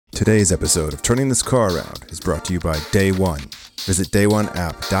Today's episode of Turning This Car Around is brought to you by Day One. Visit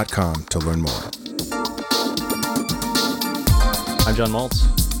dayoneapp.com to learn more. I'm John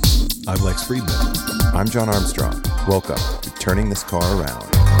Maltz. I'm Lex Friedman. I'm John Armstrong. Welcome to Turning This Car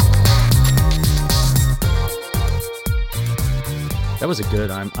Around. That was a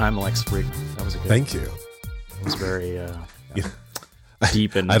good. I'm Lex Friedman. That was a good. Thank you. It was very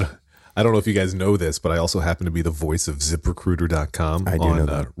deep and. I don't know if you guys know this, but I also happen to be the voice of ZipRecruiter.com I do on know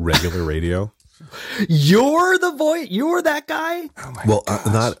that. regular radio. You're the voice. You're that guy. Oh my Well,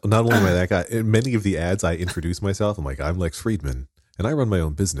 gosh. not only am I that guy. In many of the ads, I introduce myself. I'm like, I'm Lex Friedman, and I run my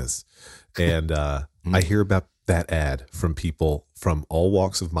own business. And I hear about that ad from people from all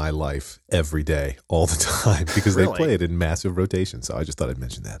walks of my life every day, all the time, because Really? they play it in massive rotation. So I just thought I'd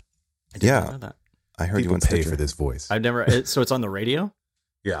mention that. I didn't Yeah. know that. I heard you People went pay Stitcher. for this voice. I've never. So it's on the radio.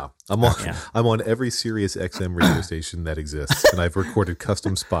 Yeah, I'm on. Yeah. I'm on every Sirius XM radio station that exists, and I've recorded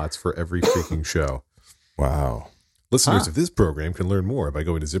custom spots for every freaking show. Wow. Listeners of this program can learn more by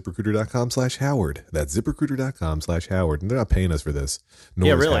going to ZipRecruiter.com/Howard. That's ZipRecruiter.com/Howard, and they're not paying us for this. Nor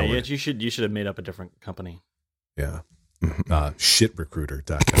Yeah, is really. Howard. You should have made up a different company. Yeah.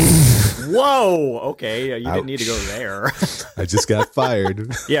 ShitRecruiter.com. Whoa. Okay. You Ouch. didn't need to go there. I just got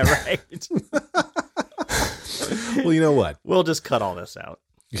fired. Yeah. Right. Well, you know what? We'll just cut all this out.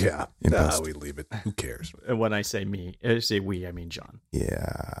 Yeah. Impossible. We leave it. Who cares? And when I say we, I mean John.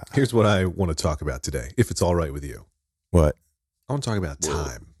 Yeah. Here's what I want to talk about today, if it's all right with you. What? I want to talk about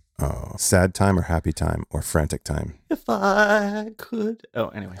time. Oh, sad time or happy time or frantic time? If I could. Oh,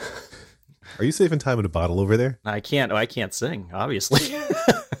 anyway. Are you saving time in a bottle over there? I can't sing, obviously.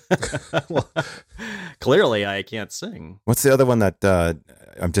 Well, Clearly, I can't sing. What's the other one that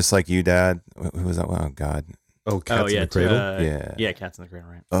I'm just like you, Dad? Who was that? Oh, God. Cats in the Cradle? Yeah. Cats in the Cradle,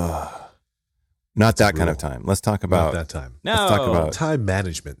 right? Not that kind brutal. of time. Let's talk About about that time. No, Let's talk about Time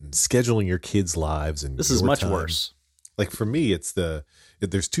management and scheduling your kids' lives. And this is your much time. worse. Like for me,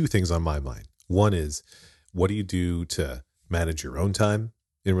 there's two things on my mind. One is, what do you do to manage your own time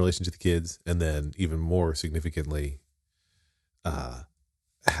in relation to the kids? And then even more significantly, how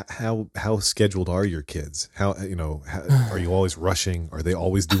scheduled are your kids? How are you always rushing? Are they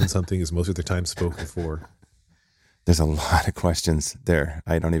always doing something? Is most of their time spoken for? There's a lot of questions there.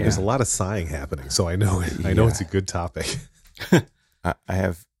 I don't even. There's a lot of sighing happening. So I know it's a good topic. I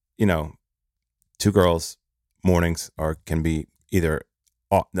have, two girls. Mornings can be either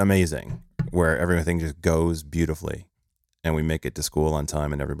amazing, where everything just goes beautifully, and we make it to school on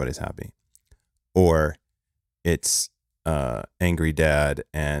time and everybody's happy, or it's angry dad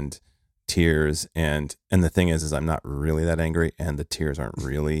and tears, and the thing is I'm not really that angry, and the tears aren't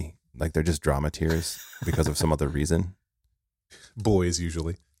really like, they're just drama tears because of some other reason. Boys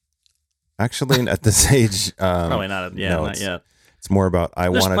usually. Actually, at this age, Probably not. Yeah, no, not yet. it's more about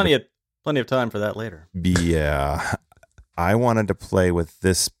There's plenty of time for that later. Yeah, I wanted to play with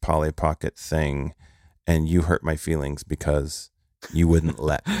this Polly Pocket thing, and you hurt my feelings because you wouldn't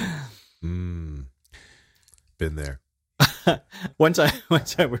let me. Been there. One time I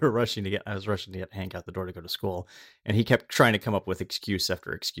was rushing to get Hank out the door to go to school, and he kept trying to come up with excuse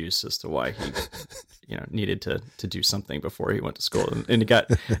after excuse as to why he, needed to do something before he went to school. And it got,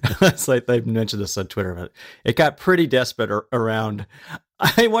 it's like they mentioned this on Twitter, but it got pretty desperate around,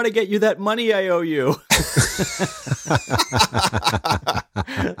 I want to get you that money I owe you.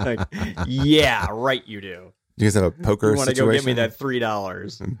 Like, yeah, right. You do. You guys have a poker You want to situation? go get me that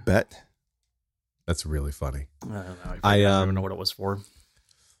 $3? Bet? That's really funny. I don't know. I I don't even know what it was for.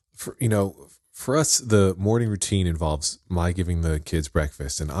 For us, the morning routine involves my giving the kids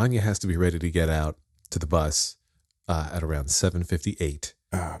breakfast, and Anya has to be ready to get out to the bus at around 7:58,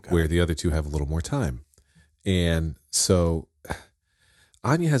 Oh, God. where the other two have a little more time. And so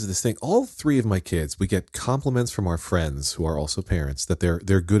Anya has this thing. All three of my kids, we get compliments from our friends who are also parents that they're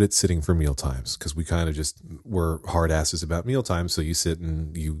good at sitting for meal times, because we kind of just were hard asses about meal times. So you sit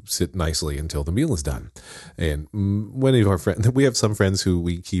nicely until the meal is done. And many of our friends, we have some friends who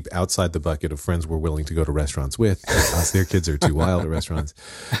we keep outside the bucket of friends we're willing to go to restaurants with. Us, their kids are too wild at restaurants.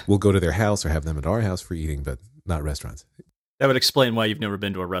 We'll go to their house or have them at our house for eating, but not restaurants. That would explain why you've never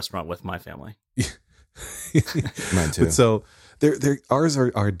been to a restaurant with my family. Mine too. But so ours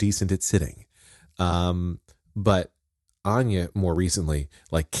are decent at sitting, but Anya more recently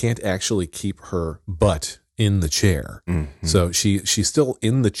can't actually keep her butt in the chair. Mm-hmm. So she's still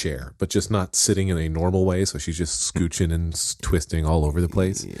in the chair, but just not sitting in a normal way. So she's just scooching and twisting all over the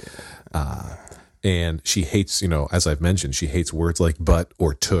place. Yeah. And she hates, as I've mentioned, she hates words like butt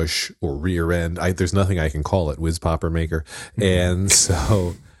or tush or rear end. There's nothing I can call it, whiz popper maker. And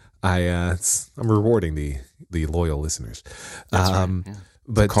so I'm rewarding the loyal listeners. That's right, yeah.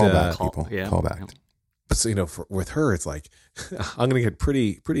 But Call back, Call- people. yeah. Call back. Yeah. But so, with her, it's like, I'm going to get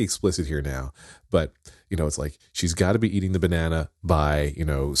pretty explicit here now, but it's like, she's got to be eating the banana by,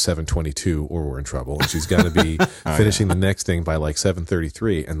 7:22 or we're in trouble. And she's got to be finishing the next thing by like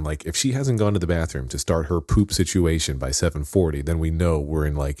 7:33. And like, if she hasn't gone to the bathroom to start her poop situation by 7:40, then we know we're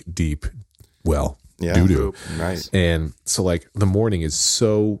in like deep, doo-doo. Right. And so like the morning is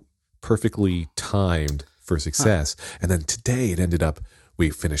so perfectly timed for success. And then today it ended up, we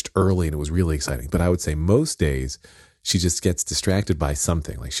finished early and it was really exciting. But I would say most days she just gets distracted by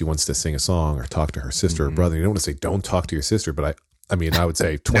something. Like she wants to sing a song or talk to her sister or brother. You don't want to say, don't talk to your sister. But I would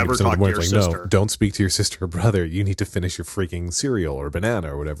say 20% of the morning, like, no, don't speak to your sister or brother. You need to finish your freaking cereal or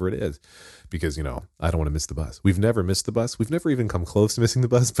banana or whatever it is. Because, I don't want to miss the bus. We've never missed the bus. We've never even come close to missing the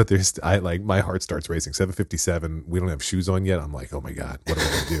bus, but my heart starts racing. 7:57. We don't have shoes on yet. I'm like, oh my God, what am I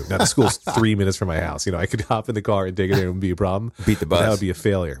going to do? Now the school's 3 minutes from my house. I could hop in the car and take it there and be a problem. Beat the bus. That would be a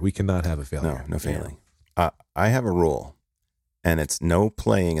failure. We cannot have a failure. No failing. I have a rule, and it's no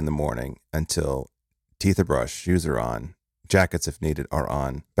playing in the morning until teeth are brushed, shoes are on, jackets if needed are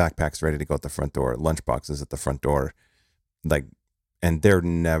on, backpacks ready to go at the front door, lunch boxes at the front door, and they're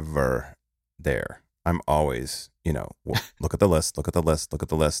never there. I'm always, look at the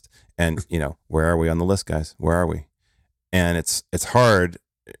list, and where are we on the list, guys? Where are we? And it's hard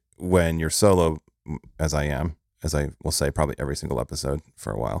when you're solo, as I am, as I will say probably every single episode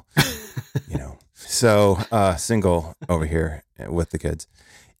for a while, So single over here with the kids,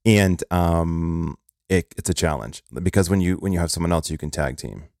 and it's a challenge because when you have someone else, you can tag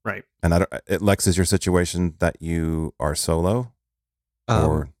team, Right. And Lex, is your situation that you are solo,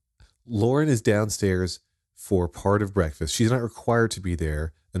 or Lauren is downstairs for part of breakfast. She's not required to be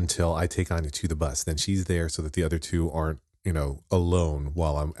there until I take Anya to the bus. Then she's there so that the other two aren't, alone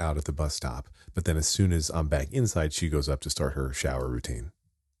while I'm out at the bus stop. But then as soon as I'm back inside, she goes up to start her shower routine.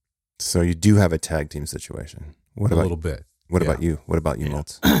 So you do have a tag team situation. A little bit. What about you? What about you,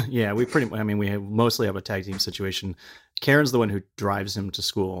 Maltz? Yeah, we mostly have a tag team situation. Karen's the one who drives him to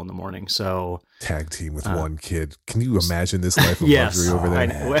school in the morning. So tag team with one kid. Can you imagine this life of yes, luxury over there? I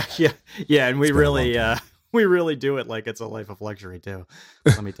know. Yeah, and we really do it like it's a life of luxury too.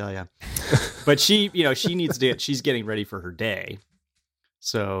 Let me tell you. But she needs to. She's getting ready for her day.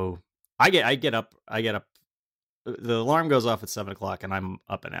 So I get up. The alarm goes off at 7:00 and I'm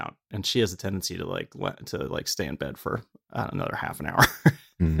up and out, and she has a tendency to stay in bed for another half an hour.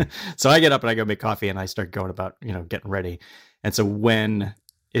 So I get up and I go make coffee and I start going about, getting ready. And so when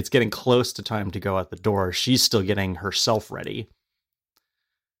it's getting close to time to go out the door, she's still getting herself ready.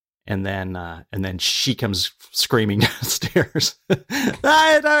 And then she comes screaming downstairs.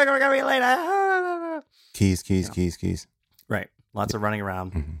 I'm gonna be late. Keys. Right. Lots of running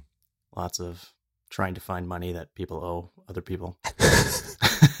around. Mm-hmm. Lots of trying to find money that people owe other people.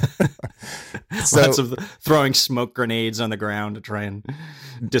 Lots of throwing smoke grenades on the ground to try and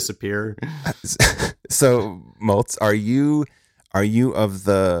disappear. So, Maltz, are you of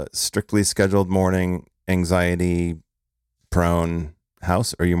the strictly scheduled morning anxiety prone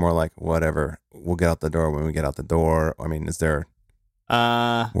house? Or are you more like, whatever, we'll get out the door when we get out the door? I mean, is there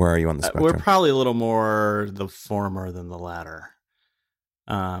where are you on the spectrum? We're probably a little more the former than the latter.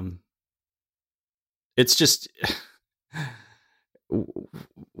 It's just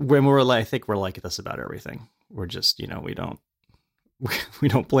when I think we're like this about everything. We're just, we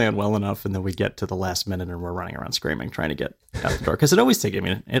don't plan well enough, and then we get to the last minute and we're running around screaming, trying to get out the door. Because it always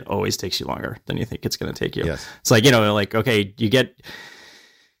takes you longer than you think it's going to take you. Yes. It's like, okay, you get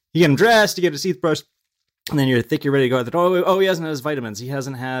him dressed, you get his teeth brushed, and then you think you're ready to go out the door. Oh, he hasn't had his vitamins. He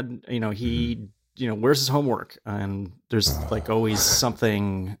hasn't had, where's his homework? And there's always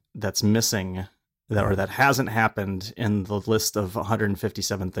something that's missing that hasn't happened in the list of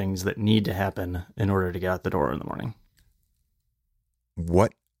 157 things that need to happen in order to get out the door in the morning.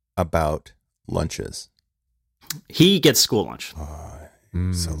 What about lunches? He gets school lunch.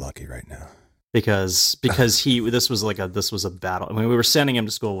 So lucky right now. Because this was a battle. I mean, we were sending him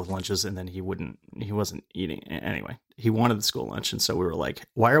to school with lunches, and then he wasn't eating anyway. He wanted the school lunch, and so we were like,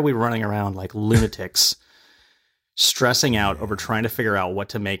 why are we running around like lunatics, stressing out over trying to figure out what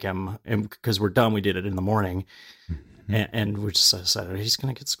to make him? And because we're done, we did it in the morning, and we just decided he's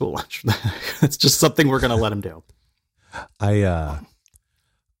going to get school lunch. It's just something we're going to let him do.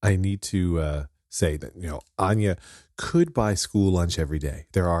 I need to say that, Anya could buy school lunch every day.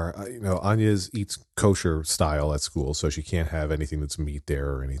 There are, Anya eats kosher style at school, so she can't have anything that's meat there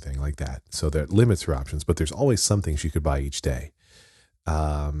or anything like that. So that limits her options, but there's always something she could buy each day.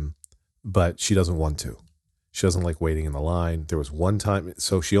 But she doesn't want to. She doesn't like waiting in the line. There was one time,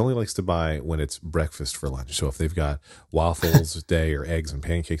 so she only likes to buy when it's breakfast for lunch. So if they've got waffles day or eggs and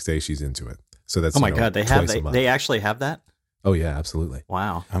pancakes day, she's into it. So that's, oh my God, they have, they actually have that? Oh yeah, absolutely.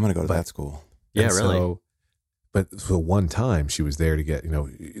 Wow. I'm going to go to that school. Yeah, And really. But for one time she was there to get,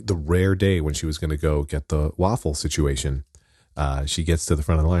 the rare day when she was going to go get the waffle situation. She gets to the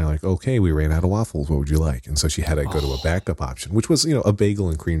front of the line like, okay, we ran out of waffles. What would you like? And so she had to go to a backup option, which was, a bagel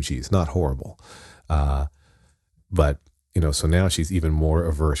and cream cheese, not horrible. But, so now she's even more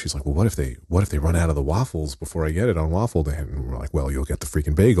averse. She's like, well, what if they run out of the waffles before I get it on waffle day? And we're like, well, you'll get the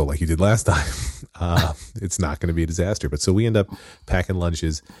freaking bagel like you did last time. It's not going to be a disaster. But so we end up packing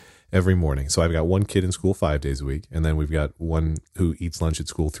lunches every morning. So I've got one kid in school 5 days a week. And then we've got one who eats lunch at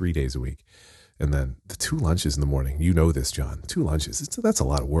school 3 days a week. And then the 2 lunches in the morning, this, John, 2 lunches. That's a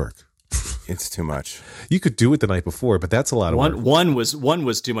lot of work. It's too much. You could do it the night before, but that's a lot of work. One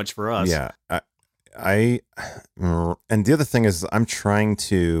was too much for us. Yeah. And the other thing is I'm trying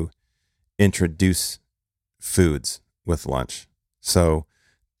to introduce foods with lunch. So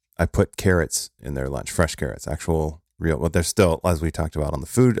I put carrots in their lunch, fresh carrots, actual real. Well, they're still, as we talked about on the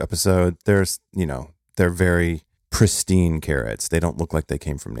food episode, there's, they're very pristine carrots. They don't look like they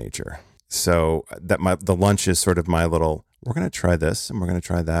came from nature. So the lunch is sort of my little, we're going to try this and we're going to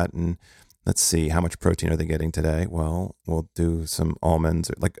try that. And let's see, how much protein are they getting today? Well, we'll do some almonds.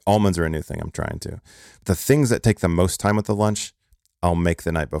 Almonds are a new thing I'm trying to. The things that take the most time with the lunch, I'll make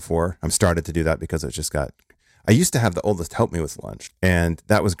the night before. I'm started to do that because I used to have the oldest help me with lunch. And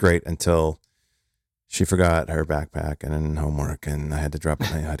that was great until she forgot her backpack and homework. And I had to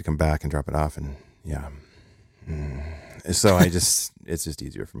come back and drop it off. And yeah. So it's just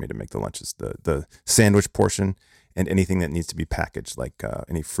easier for me to make the lunches, the sandwich portion and anything that needs to be packaged, like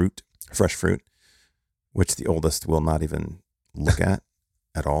any fruit, fresh fruit, which the oldest will not even look at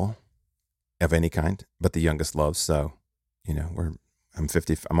all of any kind, but the youngest loves. So, I'm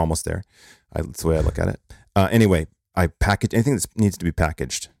 50, I'm almost there. That's the way I look at it. Anyway, I package anything that needs to be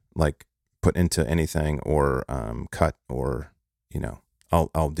packaged, like put into anything or cut or,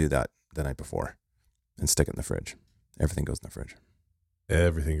 I'll do that the night before and stick it in the fridge. Everything goes in the fridge.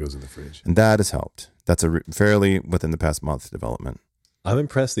 Everything goes in the fridge. And that has helped. That's a fairly within the past month development. I'm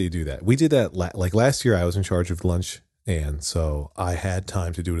impressed that you do that. We did that last year. I was in charge of lunch. And so I had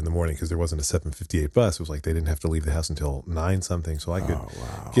time to do it in the morning because there wasn't a 7:58 bus. It was like they didn't have to leave the house until 9 something. So I could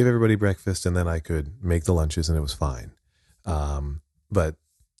give everybody breakfast and then I could make the lunches and it was fine. But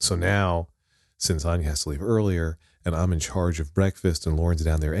so now, since Anya has to leave earlier and I'm in charge of breakfast and Lauren's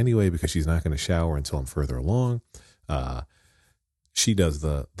down there anyway because she's not going to shower until I'm further along, she does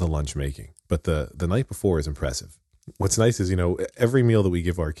the lunch making. But the night before is impressive. What's nice is, every meal that we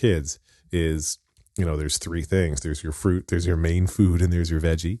give our kids is, there's 3 things. There's your fruit, there's your main food, and there's your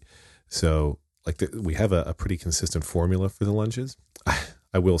veggie. So we have a pretty consistent formula for the lunches.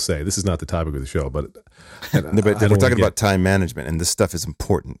 I will say, this is not the topic of the show, but we're talking about time management, and this stuff is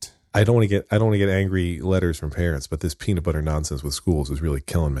important. I don't want to get angry letters from parents, but this peanut butter nonsense with schools is really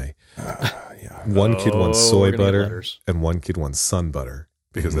killing me. Yeah. One kid wants soy butter and one kid wants sun butter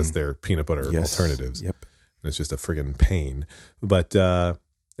because that's their peanut butter alternatives. Yep. And it's just a friggin' pain. But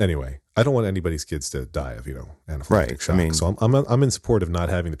anyway, I don't want anybody's kids to die of, anaphylactic shock. So I'm in support of not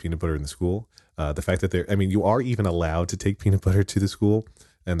having the peanut butter in the school. The fact that you are even allowed to take peanut butter to the school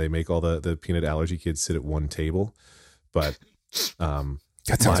and they make all the peanut allergy kids sit at one table. But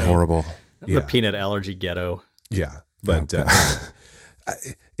that sounds horrible. Yeah. The peanut allergy ghetto. Yeah. But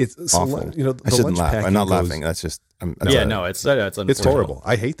it's awful. The I shouldn't laugh. I'm not goes, laughing. That's just it's horrible.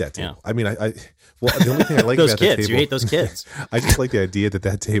 I hate that table. Yeah. The only thing I like those about kids. that table, you hate those kids. I just like the idea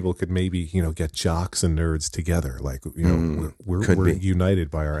that table could maybe get jocks and nerds together. Like we're united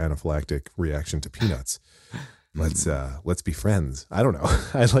by our anaphylactic reaction to peanuts. Let's be friends. I don't know.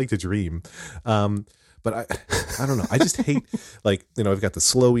 I'd like to dream. But I don't know. I just hate, I've got the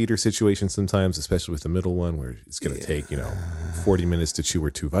slow eater situation sometimes, especially with the middle one where it's going to take, 40 minutes to chew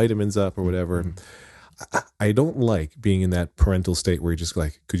her 2 vitamins up or whatever. I don't like being in that parental state where you're just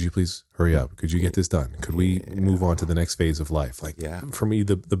like, could you please hurry up? Could you get this done? Could we move on to the next phase of life? For me,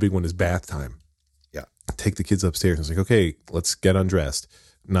 the big one is bath time. Yeah. Take the kids upstairs and it's like, okay, let's get undressed.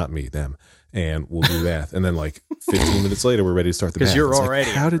 Not me, them. And we'll do that. And then 15 minutes later, we're ready to start the bath. Because you're already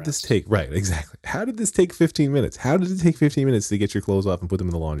how did this take? Right, exactly. How did this take 15 minutes? How did it take 15 minutes to get your clothes off and put them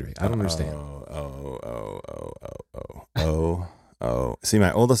in the laundry? I don't understand. See,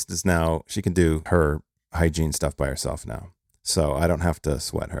 my oldest is now, she can do her hygiene stuff by herself now. So I don't have to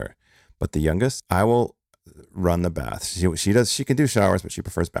sweat her. But the youngest, I will run the bath. She can do showers, but she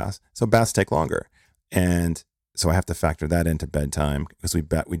prefers baths. So baths take longer. And So I have to factor that into bedtime because we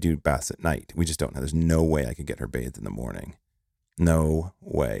do baths at night. We just don't know. There's no way I could get her bathed in the morning. No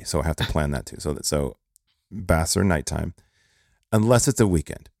way. So I have to plan that too. So baths are nighttime unless it's a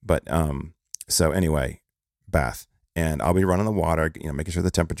weekend. But so anyway, bath. And I'll be running the water, making sure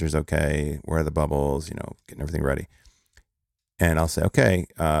the temperature's okay, where are the bubbles, getting everything ready. And I'll say, okay,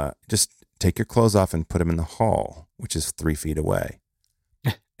 just take your clothes off and put them in the hall, which is 3 feet away.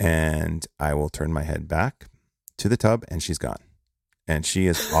 And I will turn my head back to the tub and she's gone. And she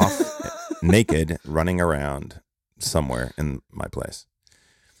is off naked, running around somewhere in my place.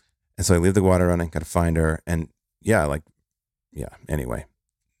 And so I leave the water running, got to find her. And anyway,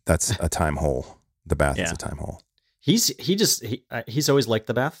 that's a time hole. The bath is a time hole. He's always liked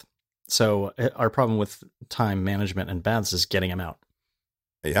the bath. So our problem with time management and baths is getting him out.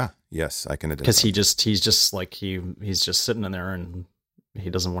 Yeah. Yes, I can identify. Because he's just like he's just sitting in there and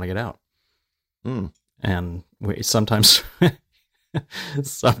he doesn't want to get out. And sometimes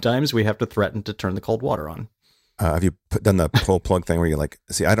we have to threaten to turn the cold water on. Have you done the pull plug thing where you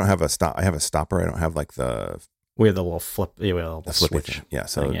see, I don't have a stop. I have a stopper. I don't have we have the little flip, the switch. Thing. Yeah.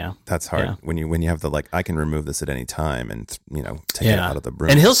 So thing, that's hard when you have I can remove this at any time and, take it out of the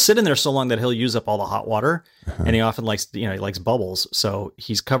broom. And he'll sit in there so long that he'll use up all the hot water. And he often likes, he likes bubbles. So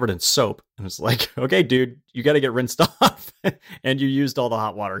he's covered in soap and it's like, okay, dude, you got to get rinsed off. And you used all the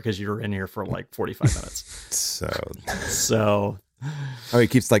hot water because you were in here for 45 minutes. So. Oh, he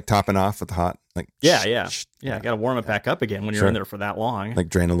keeps topping off with the hot, yeah. Got to warm it back up again when you're in there for that long.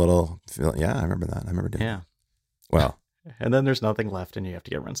 Drain a little. Yeah, I remember that. I remember doing that. Well, and then there's nothing left, and you have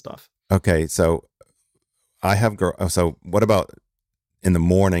to get rinsed off. Okay, so I have So what about in the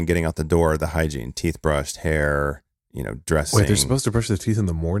morning, getting out the door? The hygiene, teeth brushed, hair, dressing. Wait, they're supposed to brush their teeth in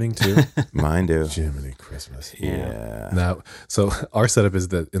the morning too? Mine do. Jiminy Christmas. Yeah. Now, so our setup is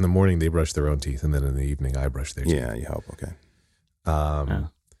that in the morning they brush their own teeth, and then in the evening I brush their teeth. Yeah, you hope. Okay.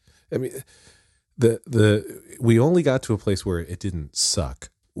 I mean, we only got to a place where it didn't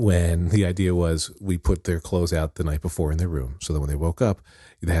suck when the idea was we put their clothes out the night before in their room so that when they woke up,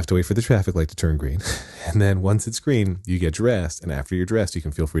 they have to wait for the traffic light to turn green. And then once it's green, you get dressed. And after you're dressed, you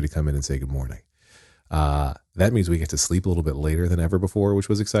can feel free to come in and say good morning. That means we get to sleep a little bit later than ever before, which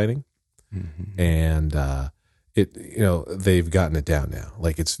was exciting. Mm-hmm. And they've gotten it down now.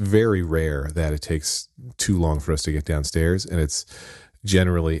 It's very rare that it takes too long for us to get downstairs. And it's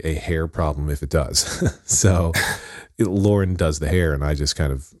generally a hair problem if it does. So Lauren does the hair and I just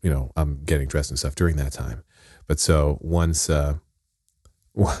kind of, I'm getting dressed and stuff during that time. But so once,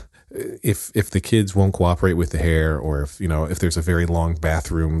 if the kids won't cooperate with the hair, or if there's a very long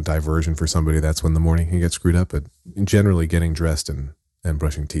bathroom diversion for somebody, that's when the morning can get screwed up. But generally getting dressed and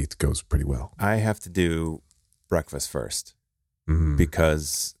brushing teeth goes pretty well. I have to do breakfast first Mm-hmm.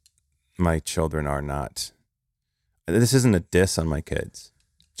 because my children are not. This isn't a diss on my kids,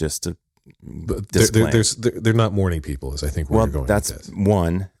 just to disclaim. They're not morning people, as I think where you're going. That's with this.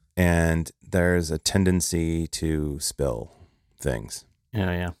 one, and there's a tendency to spill things.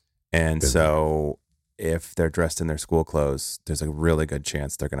 Yeah. And so if they're dressed in their school clothes, there's a really good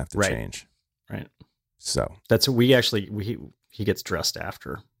chance they're gonna have to change. Right. So that's he gets dressed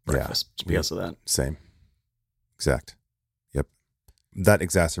after breakfast because of that. Same. Exact. Yep. That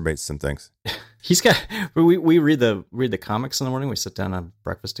exacerbates some things. We read the comics in the morning. We sit down on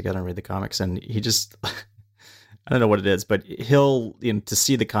breakfast together and read the comics, and he just I don't know what it is, but he'll to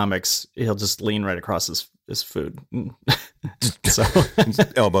see the comics, he'll just lean right across his food. So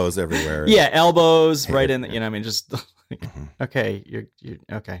elbows everywhere. Yeah, elbows right in. Just okay. You're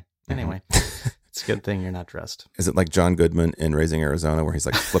okay. Anyway, it's a good thing you're not dressed. Is it like John Goodman in Raising Arizona, where he's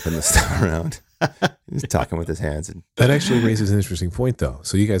flipping the stuff around? He's talking with his hands. That actually raises an interesting point, though.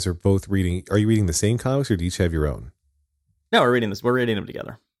 So you guys are both reading. Are you reading the same comics, or do you each have your own? No, we're reading this. We're reading them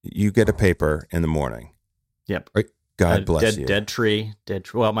together. You get a paper in the morning. Yep. Right. God bless you. Dead tree.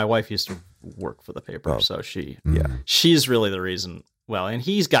 Well, my wife used to work for the paper, so she's really the reason. Well, and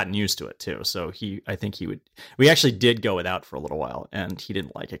he's gotten used to it too. So I think he would. We actually did go without for a little while, and he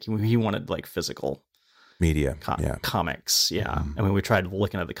didn't like it. He wanted physical media, comics. Yeah. I mean, we tried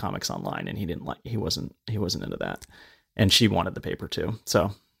looking at the comics online, and he wasn't into that. And she wanted the paper too.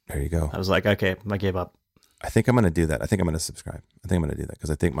 So there you go. I was like, okay, I gave up. I think I'm going to do that. I think I'm going to subscribe. I think I'm going to do that because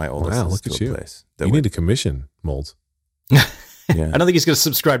I think my oldest is to a place. You need to commission Molds. Yeah. I don't think he's going to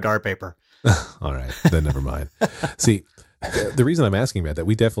subscribe to our paper. All right, then never mind. See, the reason I'm asking about that,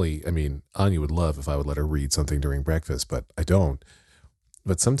 we definitely, Anya would love if I would let her read something during breakfast, but I don't.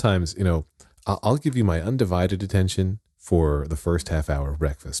 But sometimes, I'll give you my undivided attention for the first half hour of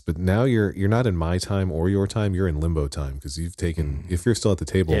breakfast. But now you're not in my time or your time. You're in limbo time because you've taken. If you're still at the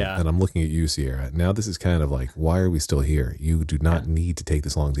table, Yeah. and I'm looking at you, Sierra. Now this is kind of like, why are we still here? You do not need to take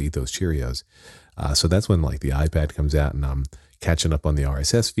this long to eat those Cheerios. So that's when like the iPad comes out and I'm catching up on the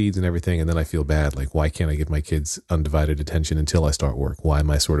RSS feeds and everything. And then I feel bad. Like, why can't I give my kids undivided attention until I start work? Why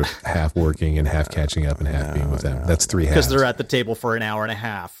am I sort of half working and half catching up and half being with them? That's three halves. Because they're at the table for an hour and a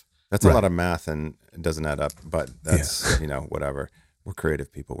half. That's a Right. lot of math and it doesn't add up, but that's, whatever. We're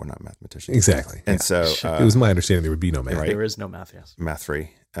creative people. We're not mathematicians. Exactly. And so It was my understanding there would be no math. Right. There is no math, yes. math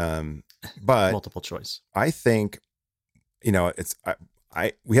free. But Multiple choice. I think, it's,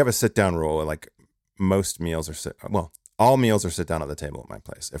 we have a sit down rule. Like most meals are all meals are sit down at the table at my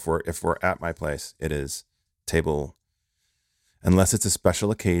place. If we're at my place, it is table. Unless it's a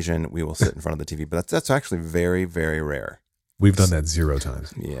special occasion, we will sit in front of the TV. But that's actually very, very rare. We've done that 0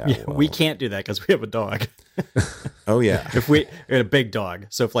 times. Yeah, Yeah, well, we can't do that because we have a dog. Oh yeah, If we had a big dog,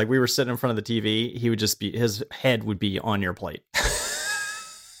 so if like we were sitting in front of the TV, he would just be his head would be on your plate.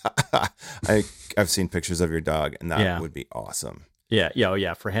 I've seen pictures of your dog, and that Yeah. would be awesome. Oh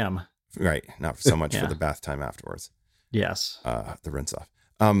yeah, for him, Right, not so much Yeah. for the bath time afterwards. yes. The rinse off.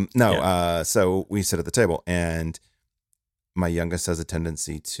 So we sit at the table, and my youngest has a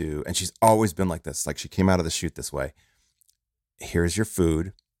tendency to, and she's always been like this. Like she came out of the chute this way. Here's your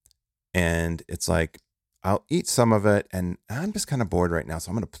food, and it's like I'll eat some of it, and I'm just kind of bored right now,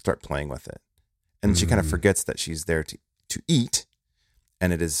 so I'm going to start playing with it. And she kind of forgets that she's there to eat,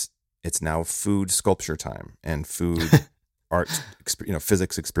 and it's now food sculpture time and food art,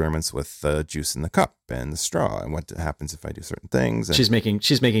 physics experiments with the juice in the cup and the straw, and what happens if I do certain things. And She's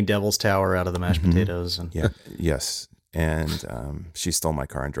making Devil's Tower out of the mashed potatoes, and yeah, yes, and she stole my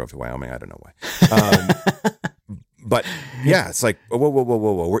car and drove to Wyoming. I don't know why. But yeah, it's like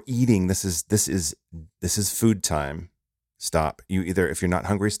whoa, we're eating. This is food time. Stop. You either, if you're not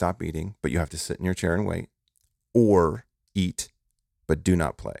hungry, stop eating, but you have to sit in your chair and wait, or eat, but do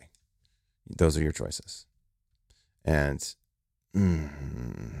not play. Those are your choices. And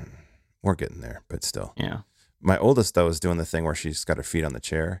we're getting there, but still. yeah. My oldest though is doing the thing where she's got her feet on the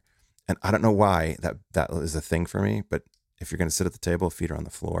chair, and I don't know why that is a thing for me. But if you're going to sit at the table, feet are on the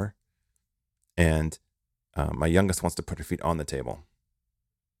floor, and my youngest wants to put her feet on the table.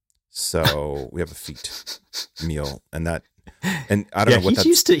 So we have a feet meal, and I don't know what that's.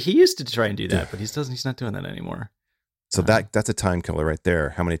 He used to try and do that, but he's not doing that anymore. So that's a time killer right there.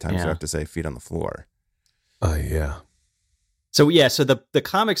 How many times do I have to say feet on the floor? Yeah. So yeah, so the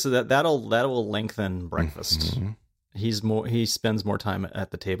comics that'll lengthen breakfast. Mhm. He spends more time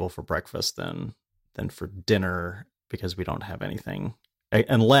at the table for breakfast than for dinner because we don't have anything,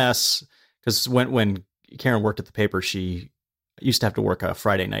 unless because when Karen worked at the paper, she used to have to work a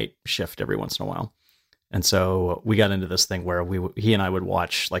Friday night shift every once in a while, and so we got into this thing where he and I would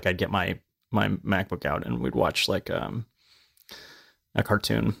watch, like I'd get my MacBook out and we'd watch like a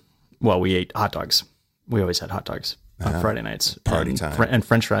cartoon while we ate hot dogs. We always had hot dogs on Friday nights, Party and time. and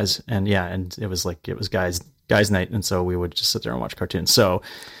French fries, and it was guys night, and so we would just sit there and watch cartoons. So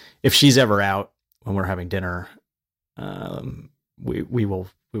if she's ever out when we're having dinner, we will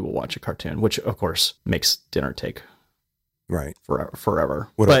watch a cartoon, which of course makes dinner take Right. forever.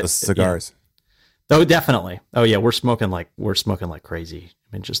 What But, about the cigars? Yeah. Oh, definitely. Oh yeah, we're smoking like crazy.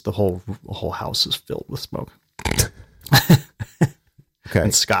 I mean, just the whole house is filled with smoke. Okay.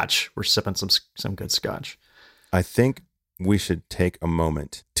 And scotch. We're sipping some good scotch. I think we should take a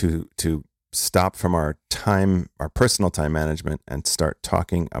moment to stop from our personal time management, and start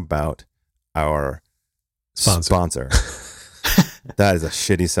talking about our sponsor. That is a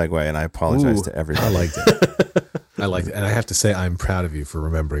shitty segue, and I apologize to everybody. I liked it. And I have to say, I'm proud of you for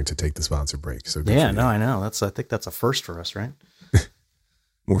remembering to take the sponsor break. So good Yeah, for you. no, I know. I think that's a first for us, right?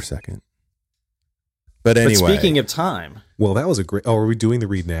 We're second. But anyway, But speaking of time, Well, that was a great. Oh, are we doing the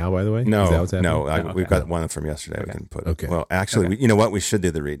read now? By the way, Is that no, what's happening? no, we've Okay. got one from yesterday. We can put. Okay. Well, actually, you know what? We should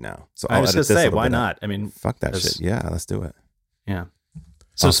do the read now. So I I'll was edit going to this say, little why bit out. not? I mean, Fuck that That's- shit. Yeah, let's do it. yeah.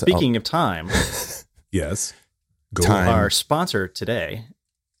 So I'll- speaking of time, Yes. Go Time. on. our sponsor today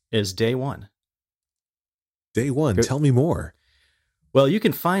is Day One. Day one. Good. Tell me more. Well, you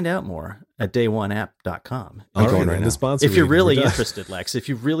can find out more at dayoneapp.com. All going right, right and now. the sponsor. If you're read, really we're done. interested, Lex, if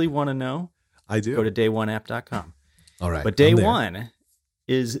you really want to know, I do. go to dayoneapp.com. All right. But Day I'm there. One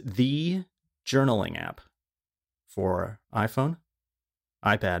is the journaling app for iPhone,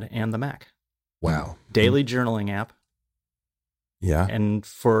 iPad, and the Mac. Wow. Daily journaling app. Yeah. And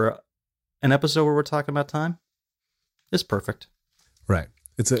for an episode where we're talking about time, it's perfect. Right.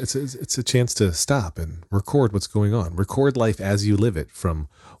 It's a chance to stop and record what's going on. Record life as you live it, from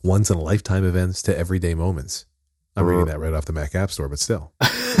once in a lifetime events to everyday moments. I'm reading that right off the Mac App Store, but still.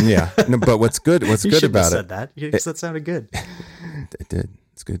 Yeah. No, but what's good You about shouldn't have it, said that because that sounded good. it did.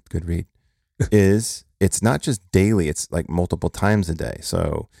 It's good read. Is it's not just daily, it's like multiple times a day.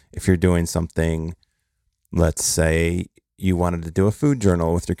 So if you're doing something, let's say you wanted to do a food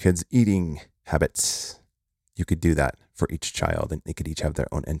journal with your kids' eating habits, you could do that for each child and they could each have their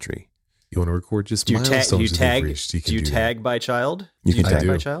own entry. You want to record just Do you milestones that tag? they've reached, you can Do you do tag by child? You can tag tag.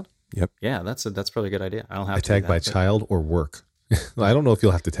 by I do. child. Yep. Yeah, that's probably a good idea. I don't have I to tag do by that, but- child or work. I don't know if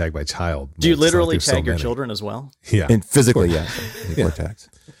you'll have to tag by child. Do you It's not like literally there's so tag your many. children as well? Yeah. And physically, yeah. Yeah. Tags.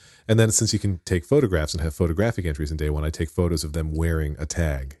 And then since you can take photographs and have photographic entries in day one, I take photos of them wearing a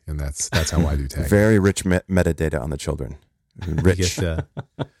tag. And that's how I do tag. Very rich metadata on the children. You Rich. get,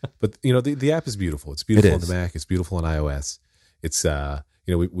 but the app is beautiful. It's beautiful on is. the Mac. It's beautiful on iOS. It's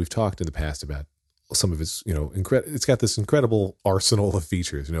we've talked in the past about some of its it's got this incredible arsenal of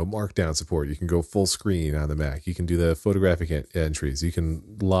features. Markdown support. You can go full screen on the Mac. You can do the photographic entries. You can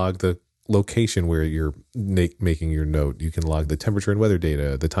log the location where you're making your note. You can log the temperature and weather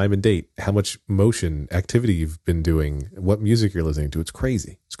data, the time and date, how much motion activity you've been doing, what music you're listening to. It's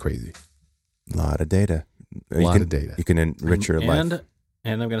crazy. A lot of data. A lot of data. You can enrich your life.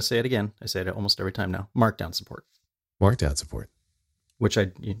 And I'm going to say it again. I say it almost every time now. Markdown support, Markdown support. which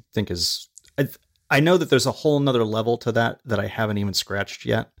I think is. I know that there's a whole nother level to that I haven't even scratched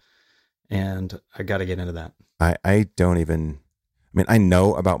yet, and I got to get into that. I don't even. I mean, I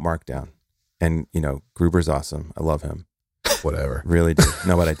know about Markdown, and Gruber's awesome. I love him. Whatever. Really do.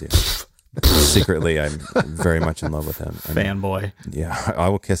 Know what I do. Secretly, I'm very much in love with him. And Fanboy. yeah, I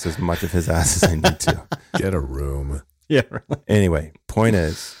will kiss as much of his ass as I need to. Get a room. Yeah. Really. Anyway, point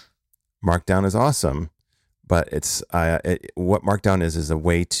is, Markdown is awesome, but what Markdown is a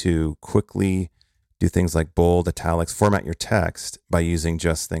way to quickly do things like bold, italics, format your text by using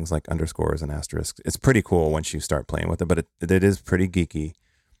just things like underscores and asterisks. It's pretty cool once you start playing with it, but it is pretty geeky.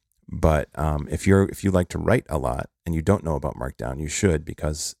 But if you like to write a lot and you don't know about Markdown, you should,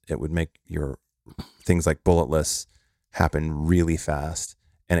 because it would make your things like bullet lists happen really fast,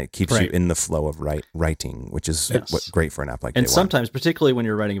 and it keeps you in the flow of writing, which is Yes. great for an app like And Day One. sometimes, particularly when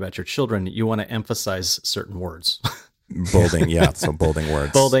you're writing about your children, you want to emphasize certain words. Bolding, yeah, so bolding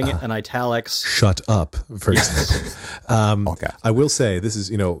words. Bolding and italics. Shut up, for example. Okay. I will say this is,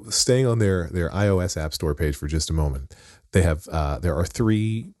 staying on their iOS App Store page for just a moment. They have there are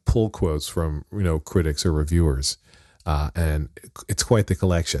 3 pull quotes from critics or reviewers, and it's quite the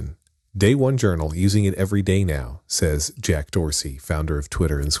collection. Day One Journal, using it every day now, says Jack Dorsey, founder of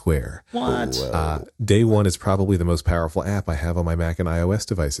Twitter and Square. What? Day One is probably the most powerful app I have on my Mac and iOS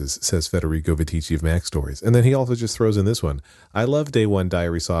devices, says Federico Viticci of Mac Stories. And then he also just throws in this one. I love Day One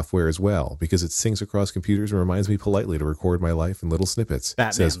diary software as well because it syncs across computers and reminds me politely to record my life in little snippets,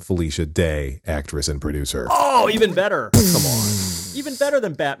 Batman. says Felicia Day, actress and producer. Oh, even better. Come on. Even better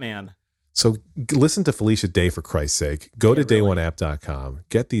than Batman. So listen to Felicia Day, for Christ's sake. Go to Yeah, really. dayoneapp.com.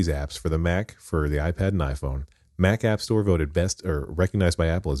 Get these apps for the Mac, for the iPad and iPhone. Mac App Store voted best, or recognized by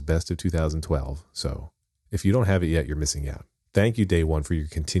Apple as best of 2012. So if you don't have it yet, you're missing out. Thank you, Day One, for your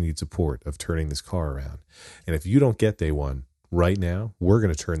continued support of turning this car around. And if you don't get Day One right now, we're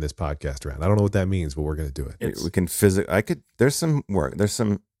going to turn this podcast around. I don't know what that means, but we're going to do it. We can there's some work. There's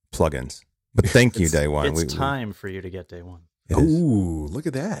some plugins. But thank you, Day One. It's time for you to get Day One. Ooh, look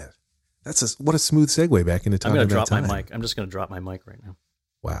at that. What a smooth segue back into I'm talking going to about drop my time. mic. I'm just going to drop my mic right now.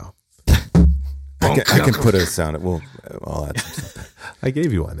 Wow. I can put a sound. I'll add some stuff. I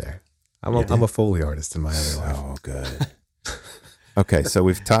gave you one there. I'm a Foley artist in my other life. Oh, good. Okay, so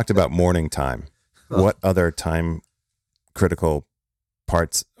we've talked about morning time. What other time critical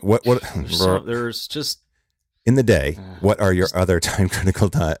parts? What So there's just in the day? What are your other time critical?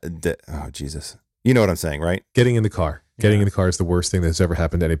 Oh, Jesus! You know what I'm saying, right? Getting in the car. Getting in the car is the worst thing that's ever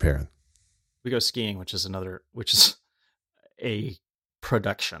happened to any parent. we go skiing, which is a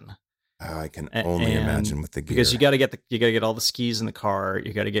production. Oh, I can only imagine with the gear. Because you got to get all the skis in the car.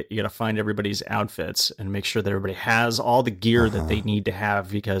 You got to find everybody's outfits and make sure that everybody has all the gear that they need to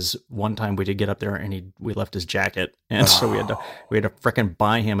have. Because one time we did get up there and we left his jacket, and so we had to frickin'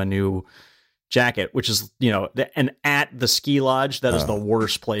 buy him a new jacket, which is and at the ski lodge that is the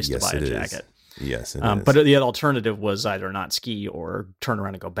worst place to buy a jacket. Yes, it is. But the alternative was either not ski or turn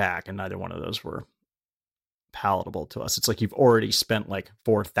around and go back, and neither one of those were palatable to us. It's like you've already spent like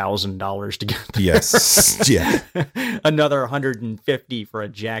 $4,000 to get there. Yes, yeah. Another $150 for a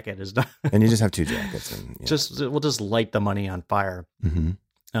jacket is not. And you just have 2 jackets, and We'll just light the money on fire.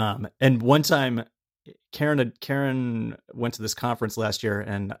 Mm-hmm. And one time, Karen went to this conference last year,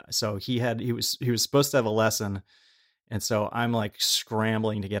 and so he was supposed to have a lesson. And so I'm like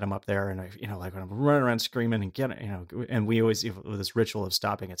scrambling to get him up there, and like when I'm running around screaming and and we always have this ritual of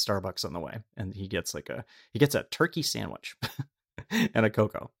stopping at Starbucks on the way, and he gets a turkey sandwich and a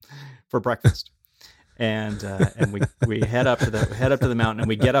cocoa for breakfast. And we head up to the mountain, and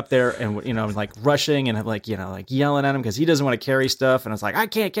we get up there, and like rushing, and I'm like like yelling at him because he doesn't want to carry stuff, and I was like, I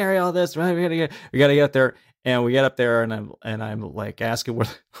can't carry all this. We gotta get up there, and we get up there, and I'm like asking where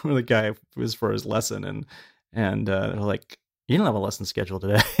the guy was for his lesson, and they're like, you don't have a lesson scheduled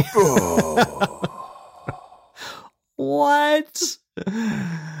today. What?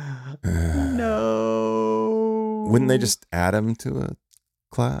 No. Wouldn't they just add him to a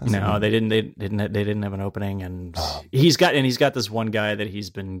class? No, they didn't. They didn't have an opening, and he's got this one guy that he's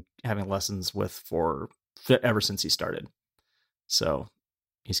been having lessons with ever since he started. So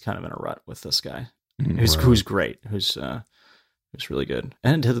he's kind of in a rut with this guy, who's great, who's really good,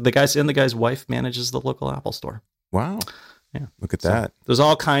 and the guy's wife manages the local Apple store. Wow. Yeah, look at that. There's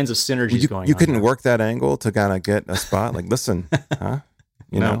all kinds of synergies going on. You couldn't work that angle to kind of get a spot. Like, listen, huh?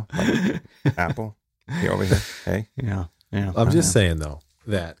 Know, like, Apple, you're over here. Hey, yeah. I'm just saying though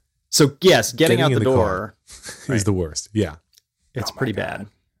that. So yes, getting out the door is the worst. Yeah, it's pretty bad.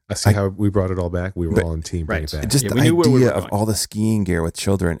 I see how we brought it all back. We were all on team. Bring it back. Just the idea of all the skiing gear with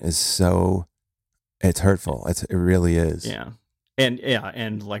children is it's hurtful. It really is. Yeah.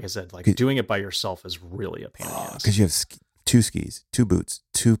 And like I said, like doing it by yourself is really a pain in the ass. Because you have 2 skis, 2 boots,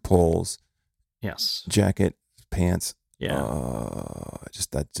 2 poles. Yes. Jacket, pants. Yeah.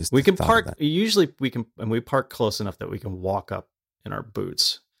 We can park. Usually we park close enough that we can walk up in our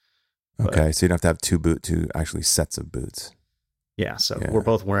boots. Okay, so you don't have to have 2 actually sets of boots. Yeah, so we're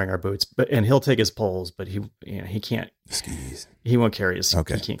both wearing our boots, and he'll take his poles, but he can't skis. He won't carry his.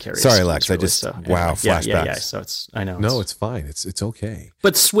 Okay. He can't carry. Sorry, his Lex. really, Flashbacks. Yeah. So I know. No, it's fine. It's okay.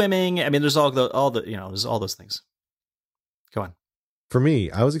 But swimming, I mean, there's all there's all those things. Go on. For me,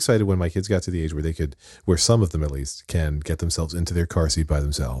 I was excited when my kids got to the age where some of them at least can get themselves into their car seat by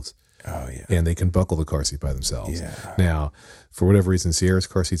themselves. Oh yeah. And they can buckle the car seat by themselves. Yeah. Now, for whatever reason, Sierra's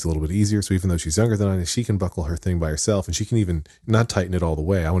car seat's a little bit easier. So even though she's younger than I, she can buckle her thing by herself, and she can even not tighten it all the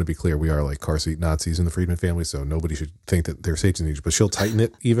way. I want to be clear. We are like car seat Nazis in the Friedman family, so nobody should think that they're safety needs, but she'll tighten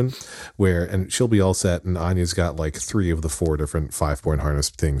it even and she'll be all set. And Anya's got like 3 of the 4 different 5-point harness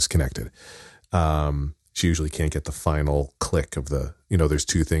things connected. She usually can't get the final click of there's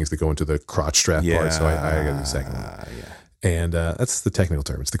 2 things that go into the crotch strap part. So I got to do the second one. Yeah. And that's the technical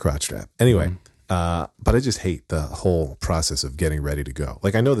term. It's the crotch strap. Anyway, but I just hate the whole process of getting ready to go.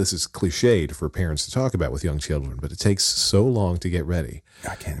 Like, I know this is cliched for parents to talk about with young children, but it takes so long to get ready.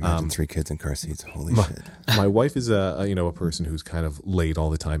 I can't imagine 3 kids in car seats. Holy shit. My wife is a person who's kind of late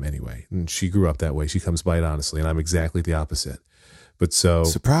all the time anyway. And she grew up that way. She comes by it honestly. And I'm exactly the opposite. But so.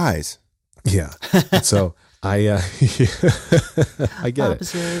 Surprise. Yeah. So I get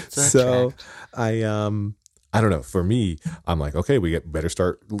Opposites it. So I don't know. For me, I'm like, okay, we better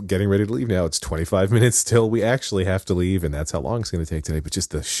start getting ready to leave now. It's 25 minutes till we actually have to leave, and that's how long it's going to take today. But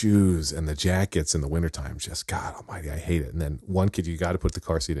just the shoes and the jackets in the wintertime, just God almighty, I hate it. And then one kid, you got to put the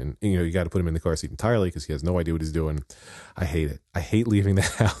car seat in. You got to put him in the car seat entirely because he has no idea what he's doing. I hate it. I hate leaving the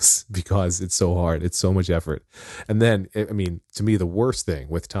house because it's so hard. It's so much effort. And then, to me, the worst thing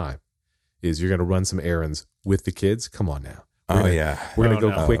with time is you're going to run some errands with the kids. Come on now. We're going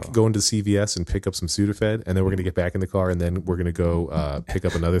to go into CVS and pick up some Sudafed, and then we're going to get back in the car, and then we're going to go pick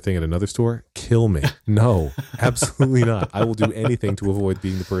up another thing at another store. Kill me. No, absolutely not. I will do anything to avoid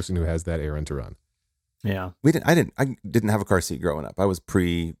being the person who has that errand to run. Yeah. I didn't have a car seat growing up. I was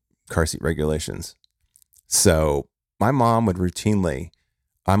pre-car seat regulations. So my mom would routinely,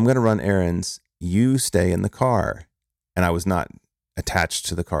 I'm going to run errands, you stay in the car. And I was not attached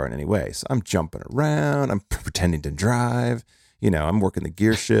to the car in any way. So I'm jumping around. I'm pretending to drive. I'm working the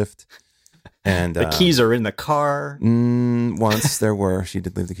gear shift. And the keys are in the car. Once there were. She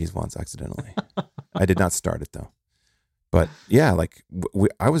did leave the keys once accidentally. I did not start it though. But yeah, like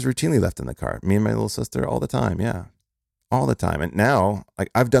I was routinely left in the car. Me and my little sister all the time. Yeah, all the time. And now,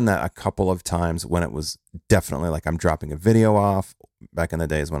 like I've done that a couple of times when it was definitely like I'm dropping a video off. Back in the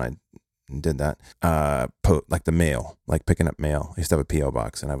days when I did that, like the mail, like picking up mail. I used to have a PO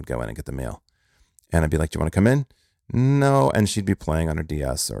box, and I would go in and get the mail, and I'd be like, "Do you want to come in?" No, and she'd be playing on her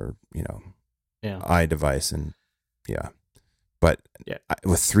DS or iDevice, and but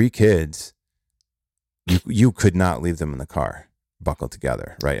with 3 kids, you could not leave them in the car buckled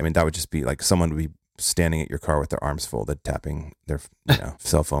together, right? I mean, that would just be like someone would be standing at your car with their arms folded, tapping their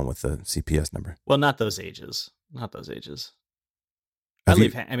cell phone with the CPS number. Well, not those ages. We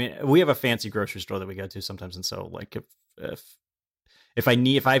have a fancy grocery store that we go to sometimes, and so like if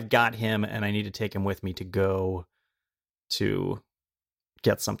I've got him and I need to take him with me to go to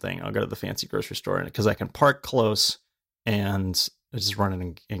get something, I'll go to the fancy grocery store because I can park close and just run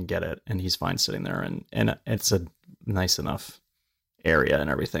in and get it. And he's fine sitting there. And it's a nice enough area and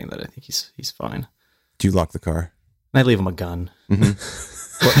everything that I think he's fine. Do you lock the car? And I leave him a gun.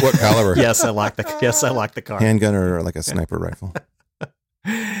 Mm-hmm. What caliber? Yes, I lock the car. Handgun or like a sniper rifle?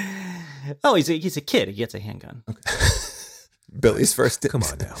 Oh, he's a kid. He gets a handgun. Okay. Billy's first. Come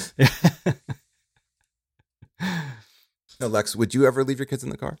on now. No, Lex, would you ever leave your kids in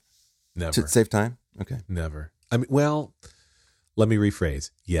the car Never. to save time? Okay. Never. I mean, well, let me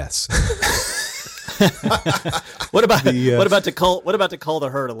rephrase. Yes. What about to call the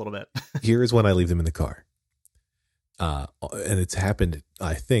herd a little bit? Here's when I leave them in the car. And it's happened,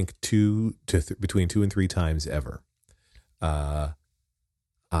 I think, between 2 and 3 times ever.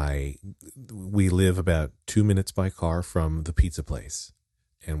 We live about 2 minutes by car from the pizza place,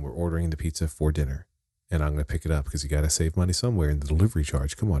 and we're ordering the pizza for dinner. And I'm going to pick it up because you got to save money somewhere in the delivery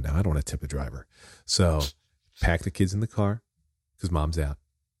charge. Come on now, I don't want to tip the driver. So pack the kids in the car because mom's out.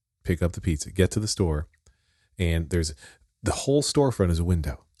 Pick up the pizza, get to the store, and the whole storefront is a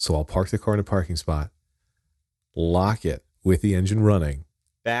window. So I'll park the car in a parking spot, lock it with the engine running.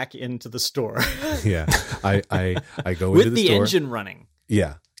 Back into the store. Yeah. I go with into the the store. engine running.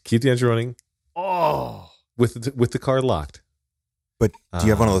 Yeah. Keep the engine running. Oh. With the car locked. But do you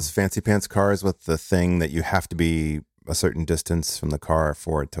have one of those fancy pants cars with the thing that you have to be a certain distance from the car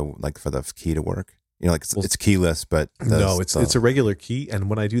for it to, like, for the key to work? You know, like it's keyless, but it's a regular key. And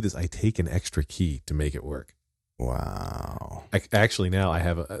when I do this, I take an extra key to make it work. Wow. Actually, now I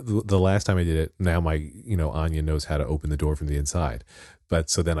have the last time I did it. Now my Anya knows how to open the door from the inside, but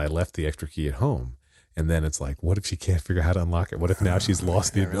so then I left the extra key at home, and then it's like, what if she can't figure out how to unlock it? What if now she's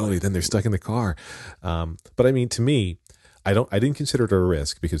lost the ability? Then they're stuck in the car. But I mean, to me, I didn't consider it a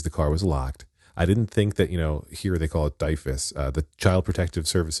risk because the car was locked. I didn't think that, here they call it DIFUS. The Child Protective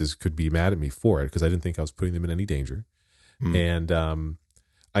Services could be mad at me for it because I didn't think I was putting them in any danger. And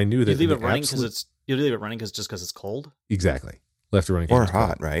I knew that you leave it running because it's cold. Exactly. Left it running or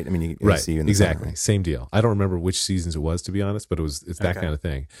hot, right? I mean, right? Exactly. Same deal. I don't remember which seasons it was, to be honest, but it's that kind of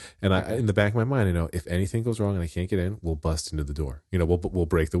thing. And I, in the back of my mind, I know if anything goes wrong and I can't get in, we'll bust into the door. We'll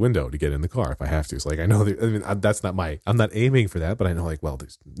break the window to get in the car if I have to. It's like I know. That's not I'm not aiming for that, but I know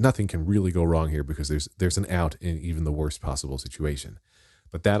there's nothing can really go wrong here because there's an out in even the worst possible situation.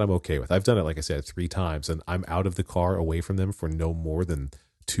 But that I'm okay with. I've done it, like I said, 3 times, and I'm out of the car away from them for no more than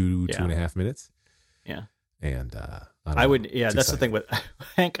 2.5 minutes. Yeah. And I would, that's the thing with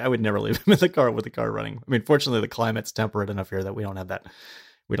Hank. I would never leave him in the car with the car running. I mean, fortunately, the climate's temperate enough here that we don't have that.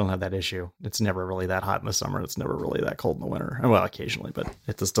 We don't have that issue. It's never really that hot in the summer. It's never really that cold in the winter. Well, occasionally, but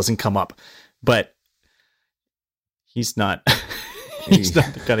it just doesn't come up. But he's not. He's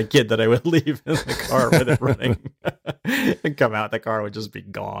not the kind of kid that I would leave in the car with it running and come out. The car would just be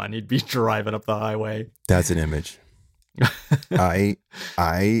gone. He'd be driving up the highway. That's an image.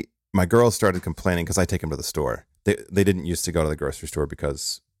 My girls started complaining because I take them to the store. They didn't used to go to the grocery store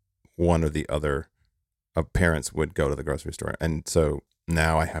because one or the other of parents would go to the grocery store. And so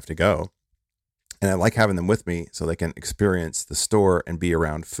now I have to go. And I like having them with me so they can experience the store and be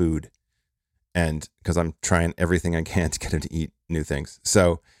around food. And because I'm trying everything I can to get them to eat new things.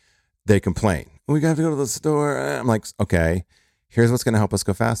 So they complain. We got to go to the store. I'm like, okay, here's what's going to help us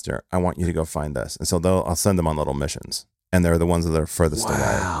go faster. I want you to go find this. And so I'll send them on little missions. And they're the ones that are furthest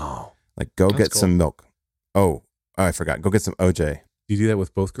away. Like, go get some milk. Oh, I forgot. Go get some OJ. You do that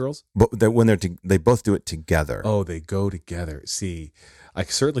with both girls? But they both do it together. Oh, they go together. See, I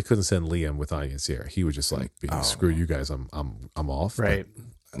certainly couldn't send Liam with Anya and Sierra. He would just like, screw you guys. I'm off. Right.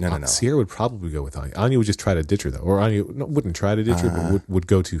 No. Sierra would probably go with Anya. Anya would just try to ditch her though, or Anya wouldn't try to ditch her, but would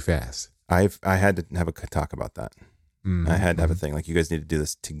go too fast. I had to have a talk about that. I had to have a thing like, you guys need to do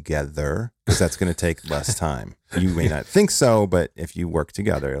this together because that's going to take less time. You may not think so, but if you work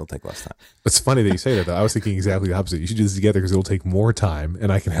together, it'll take less time. It's funny that you say that, though. I was thinking exactly the opposite. You should do this together because it'll take more time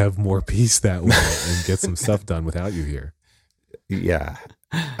and I can have more peace that way and get some stuff done without you here. Yeah.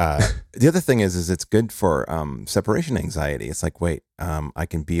 The other thing is it's good for separation anxiety. It's like, wait, I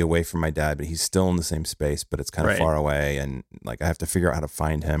can be away from my dad, but he's still in the same space, but it's kind of far away. And like, I have to figure out how to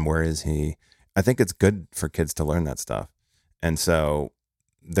find him. Where is he? I think it's good for kids to learn that stuff. And so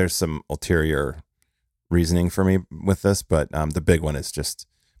there's some ulterior reasoning for me with this, but the big one is just,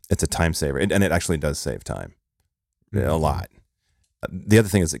 it's a time saver. And it actually does save time a lot. The other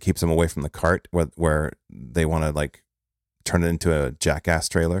thing is it keeps them away from the cart where they want to like turn it into a Jackass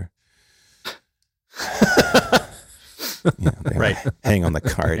trailer. Right. Hang on the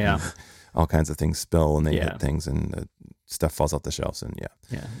cart. Yeah. And all kinds of things spill and they hit things and stuff falls off the shelves and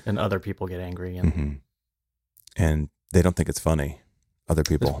and other people get angry and they don't think it's funny. Other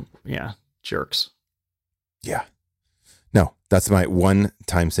people. Yeah, jerks. Yeah. No, that's my one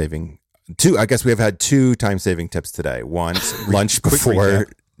time saving. Two, I guess we have had 2 time saving tips today. One, lunch before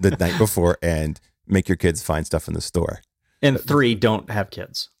the night before, and make your kids find stuff in the store. And 3, don't have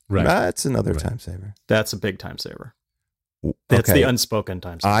kids. Right. That's another time saver. That's a big time saver. That's the unspoken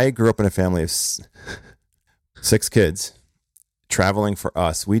time saver. I grew up in a family of 6 kids. Traveling for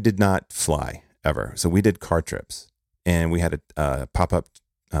us, we did not fly ever. So we did car trips, and we had a pop-up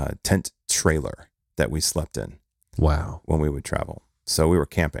tent trailer that we slept in. Wow. When we would travel. So we were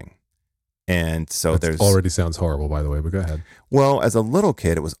camping. And so That there's already sounds horrible, by the way, but go ahead. Well, as a little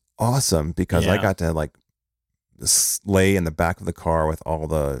kid, it was awesome because I Yeah. got to like lay in the back of the car with all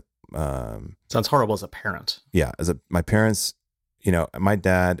the Sounds horrible as a parent. yeah, my parents, my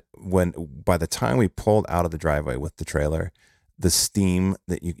dad, by the time we pulled out of the driveway with the trailer, the steam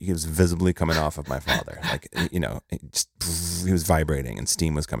that he was visibly coming off of my father, like, he was vibrating and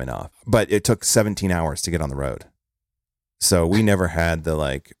steam was coming off. But it took 17 hours to get on the road. So we never had the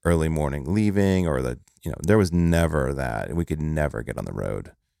like early morning leaving or there was never that. We could never get on the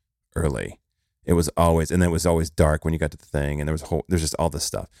road early. It was always, and then it was always dark when you got to the thing, and there's just all this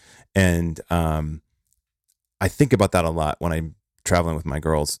stuff. And I think about that a lot when I'm traveling with my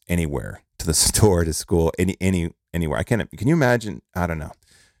girls anywhere, to the store, to school, anywhere. Can you imagine? I don't know,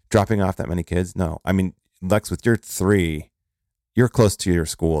 dropping off that many kids. No, I mean, Lex, with your 3, you're close to your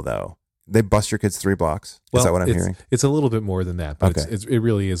school though. They bus your kids 3 blocks. Is that what I'm hearing? It's a little bit more than that, but Okay. it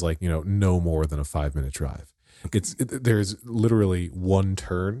really is like, no more than a 5-minute drive. There's literally one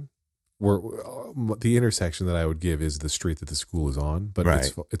turn where the intersection that I would give is the street that the school is on, but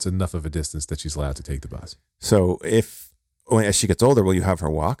Right. it's enough of a distance that she's allowed to take the bus. So as she gets older, will you have her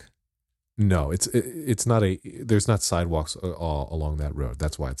walk? No, it's not there's not sidewalks all along that road.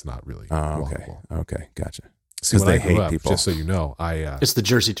 That's why it's not really Oh, okay. walkable. Okay, gotcha. See, 'Cause when they I grew hate up, people. just so you know, It's the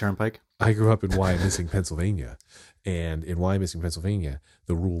Jersey Turnpike. I grew up in Wyomissing, Pennsylvania. And in Wyomissing, Pennsylvania,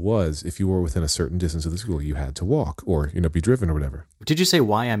 the rule was if you were within a certain distance of the school, you had to walk or, be driven or whatever. Did you say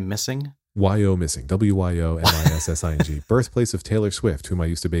why I'm missing? Wyomissing, Wyomissing, birthplace of Taylor Swift, whom I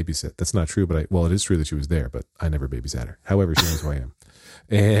used to babysit. That's not true, but it is true that she was there, but I never babysat her. However, she knows who I am.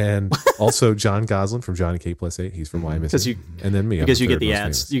 And also John Goslin from John and K Plus 8. He's from Wyomissing. And then me. I'm Because the you get third the most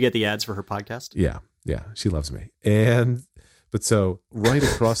ads. famous. You get the ads for her podcast. Yeah. She loves me. But so right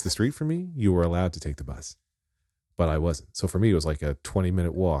across the street from me, you were allowed to take the bus, but I wasn't. So for me, it was like a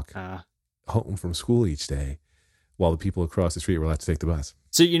 20-minute walk home from school each day while the people across the street were allowed to take the bus.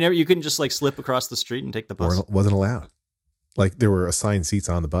 So you couldn't just like slip across the street and take the bus. Or wasn't allowed. Like there were assigned seats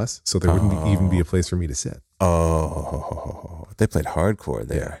on the bus, so there wouldn't even be a place for me to sit. Oh, they played hardcore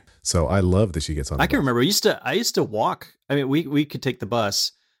there. Yeah. So I love that she gets on the I can bus. remember. I used to walk. I mean, we could take the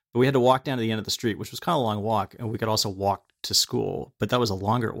bus, but we had to walk down to the end of the street, which was kind of a long walk, and we could also walk to school, but that was a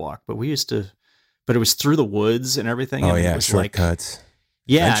longer walk. But it was through the woods and everything. Oh and yeah, it was shortcuts.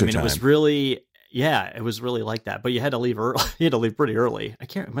 it Adventure was time. really, it was really like that. But you had to leave early. You had to leave pretty early. It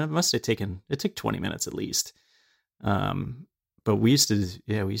took 20 minutes at least. But we used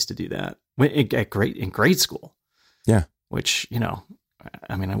to do that in grade school. Yeah. Which,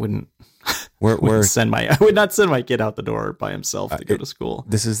 I mean, I wouldn't We're I would not send my kid out the door by himself to go to school.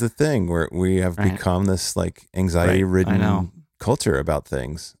 this is the thing where we have Right. become this like anxiety-ridden I know. culture about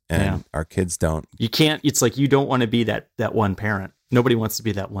things, and our kids don't You can't. It's like you don't want to be that one parent. Nobody wants to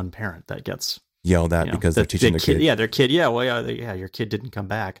be that one parent that gets yell at because they're teaching their kid. Yeah, their kid. Yeah, well, your kid didn't come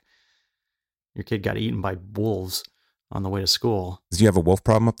back. Your kid got eaten by wolves on the way to school. Do you have a wolf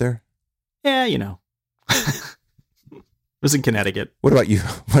problem up there? Yeah, It was in Connecticut. What about you?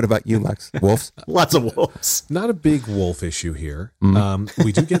 What about you, Lex? Wolves? Lots of wolves. Not a big wolf issue here. Mhm.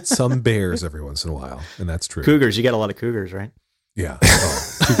 We do get some bears every once in a while, and that's true. Cougars. You got a lot of cougars, right? Yeah.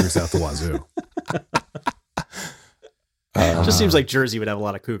 Oh, cougars out the wazoo. It just seems like Jersey would have a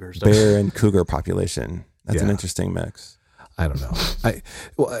lot of cougars. doesn't it? Bear and cougar population. That's an Yeah. interesting mix. I don't know.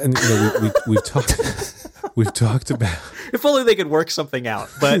 We've talked about. If only they could work something out,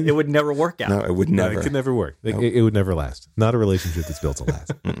 but it would never work out. No, it would No, never. it could never work. Nope. It would never last. Not a relationship that's built to last.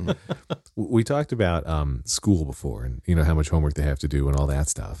 Mm-mm. We talked about school before, and how much homework they have to do and all that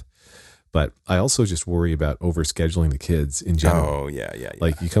stuff. But I also just worry about overscheduling the kids in general. Oh yeah.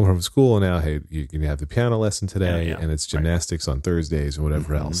 Like you come from school and now, hey, you're gonna have the piano lesson today, Yeah, and it's gymnastics on Thursdays and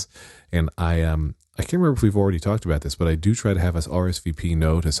whatever Mhm. else. And I can't remember if we've already talked about this, but I do try to have us RSVP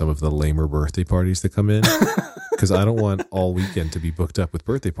no to some of the lamer birthday parties that come in, because I don't want all weekend to be booked up with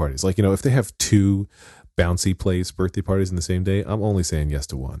birthday parties. Like if they have 2 bouncy place birthday parties in the same day, I'm only saying yes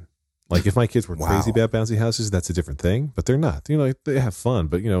to one. Like if my kids were Wow. crazy about bouncy houses, that's a different thing. But they're not. They have fun.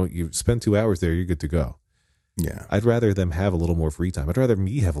 But you spend 2 hours there, you're good to go. Yeah. I'd rather them have a little more free time. I'd rather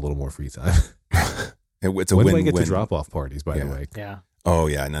me have a little more free time. It's a when do I win-win. get to drop off parties, by the way? Yeah. Oh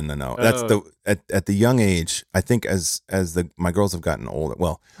yeah, no. That's at the young age. I think as my girls have gotten older.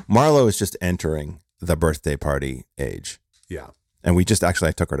 Well, Marlo is just entering the birthday party age, Yeah. and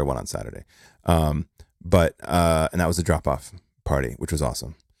I took her to one on Saturday, and that was a drop off party, which was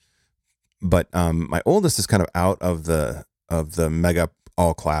awesome. But my oldest is kind of out of the mega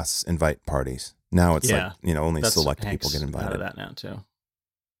all class invite parties. Now it's like only select people get invited. Out of that now too.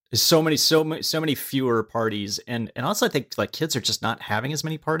 There's so many fewer parties, and also I think like kids are just not having as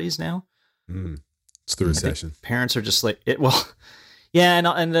many parties now. It's the recession. Parents are just like it. Well, yeah,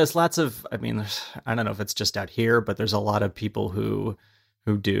 and there's lots of. I mean, I don't know if it's just out here, but there's a lot of people who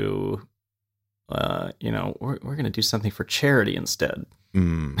do. We're going to do something for charity instead.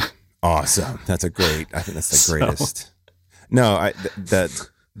 Awesome. I think that's the greatest. No,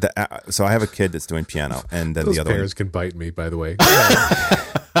 so I have a kid that's doing piano, and then Those the other parents can bite me, by the way.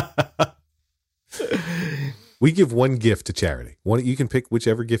 We give one gift to charity. You can pick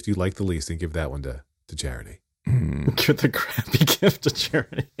whichever gift you like the least and give that one to charity. Give the crappy gift to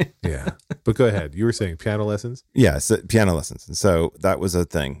charity. Yeah. But go ahead. You were saying piano lessons? Yeah, so piano lessons. And so that was a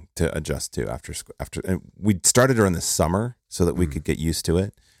thing to adjust to after and we started during the summer so that we could get used to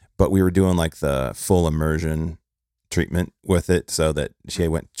it. But we were doing like the full immersion treatment with it so that she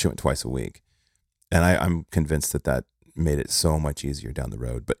went twice a week. And I'm convinced that made it so much easier down the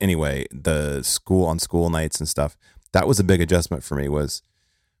road. But anyway, the school nights and stuff, that was a big adjustment for me was,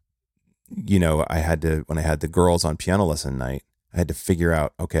 when I had the girls on piano lesson night, I had to figure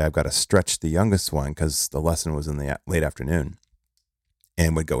out, okay, I've got to stretch the youngest one because the lesson was in the late afternoon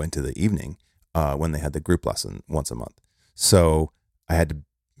and would go into the evening when they had the group lesson once a month. So I had to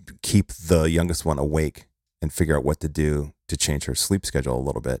keep the youngest one awake and figure out what to do to change her sleep schedule a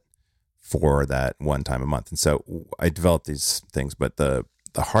little bit for that one time a month. And so I developed these things, but the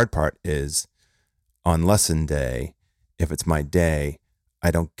hard part is on lesson day, if it's my day, I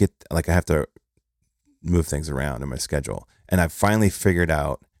don't get, like I have to move things around in my schedule. And I've finally figured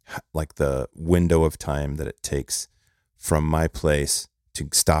out like the window of time that it takes from my place to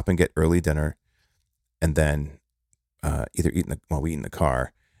stop and get early dinner and then either we eat in the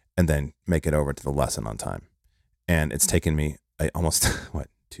car and then make it over to the lesson on time. And it's taken me almost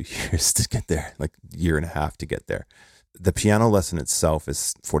 2 years to get there, like a year and a half to get there. The piano lesson itself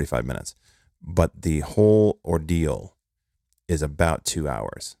is 45 minutes, but the whole ordeal is about 2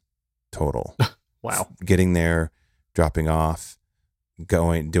 hours total. Wow. Getting there, dropping off,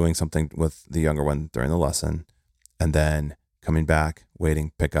 doing something with the younger one during the lesson, and then coming back,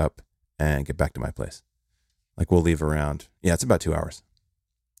 waiting, pick up, and get back to my place. Like we'll leave around. Yeah, it's about 2 hours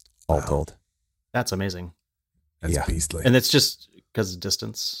all told. That's amazing. That's beastly. And it's just because of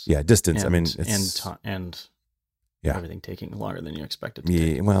distance. Yeah, distance. And, I mean, it's and everything taking longer than you expected.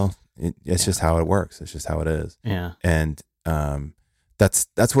 Well, it's just how it works. It's just how it is. Yeah. And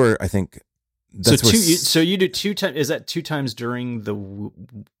that's where I think. So you do 2 times. Is that 2 times during the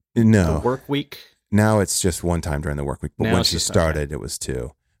work week? Now it's just 1 time during the work week. But now when she started, it was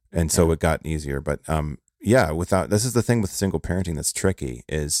 2, and so it got easier. But this is the thing with single parenting that's tricky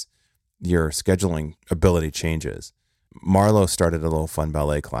is your scheduling ability changes. Marlo started a little fun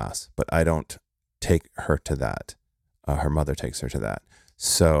ballet class, but I don't take her to that. Her mother takes her to that.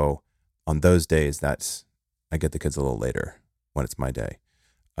 So on those days, I get the kids a little later when it's my day.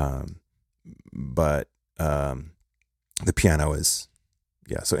 But the piano is,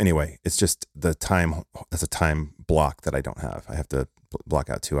 so anyway, it's just the time, that's a time block that I don't have. I have to block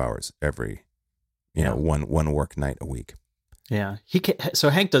out 2 hours every, one work night a week. Yeah. So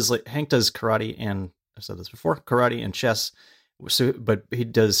Hank does karate, and I've said this before, karate and chess. So, but he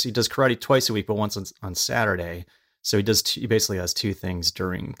does karate twice a week, but once on Saturday. So he basically has 2 things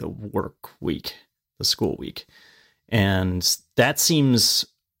during the work week, the school week. And that seems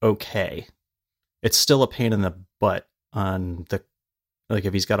okay. It's still a pain in the butt on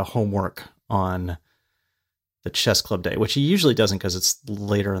if he's got a homework on the chess club day, which he usually doesn't because it's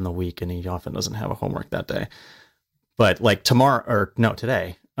later in the week and he often doesn't have a homework that day. But like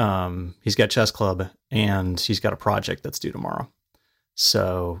today, he's got chess club and he's got a project that's due tomorrow.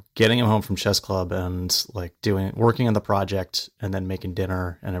 So getting him home from chess club and like working on the project and then making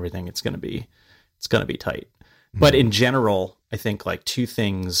dinner and everything, it's going to be tight. Mm-hmm. But in general, I think like 2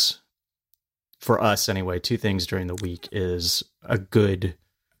 things for us anyway, 2 things during the week is a good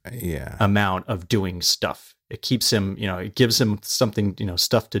amount of doing stuff. It keeps him, it gives him something,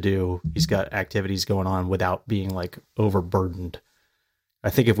 stuff to do. He's got activities going on without being like overburdened. I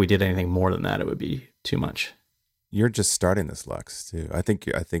think if we did anything more than that, it would be too much. You're just starting this, Lux, too. I think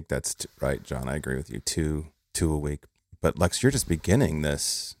that's right, John. I agree with you. 2 a week. But Lex, you're just beginning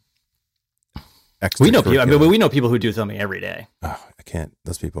this. We know people. I mean, we know people who do something every day. Oh, I can't.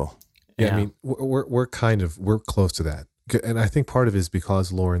 Those people. Yeah, I mean, we're close to that. And I think part of it is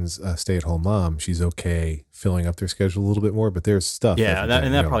because Lauren's a stay-at-home mom, she's okay filling up their schedule a little bit more, but there's stuff. Yeah,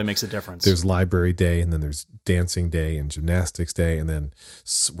 that probably makes a difference. There's library day, and then there's dancing day and gymnastics day, and then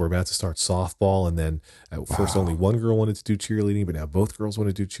we're about to start softball, and then at first only one girl wanted to do cheerleading, but now both girls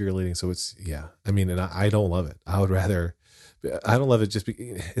want to do cheerleading. So it's, I mean, and I don't love it. I don't love it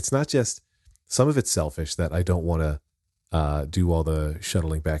it's not just, some of it's selfish that I don't want to do all the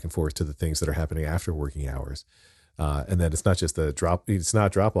shuttling back and forth to the things that are happening after working hours. And then it's not just it's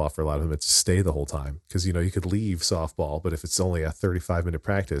not drop off for a lot of them. It's stay the whole time. Cause you could leave softball, but if it's only a 35-minute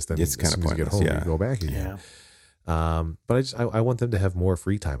practice, then it's kind of pointless. You get home, you go back again. Yeah. But I want them to have more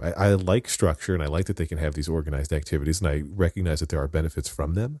free time. I like structure, and I like that they can have these organized activities, and I recognize that there are benefits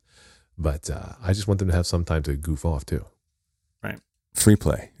from them, but I just want them to have some time to goof off too. Right. Free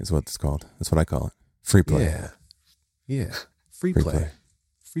play is what it's called. That's what I call it. Free play. Yeah. Free play.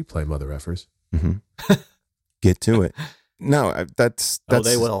 Free play, mother effers. Mm-hmm. Get to it. No, that's. Oh,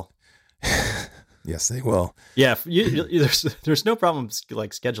 they will. Yes, they will. Yeah, there's no problem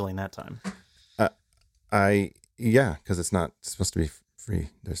like scheduling that time. Because it's not supposed to be free.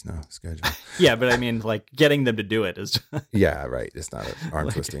 There's no schedule. Yeah, but I mean, like getting them to do it is. Yeah, right. It's not an arm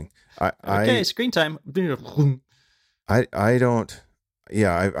twisting. Okay, screen time. I don't.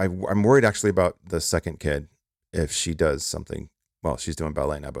 Yeah, I'm worried actually about the second kid if she does something. Well, she's doing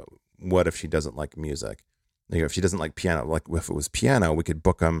ballet now, but what if she doesn't like music? If she doesn't like piano, like if it was piano, we could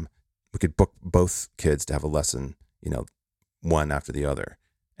book them. We could book both kids to have a lesson, one after the other.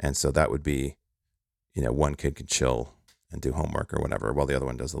 And so that would be, one kid could chill and do homework or whatever while the other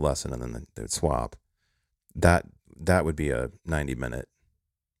one does the lesson, and then they would swap. That would be a 90-minute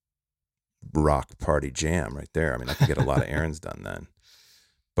rock party jam right there. I mean, I could get a lot of errands done then.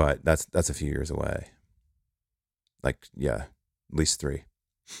 But that's a few years away. Like, at least 3.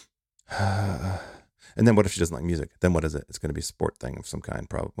 And then what if she doesn't like music? Then what is it? It's going to be a sport thing of some kind,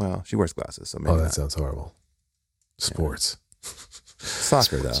 probably. Well, she wears glasses, so maybe. Oh, that sounds horrible. Sports. Yeah.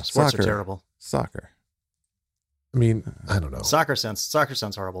 Soccer, though. Sports are terrible. Soccer. I mean, I don't know. Soccer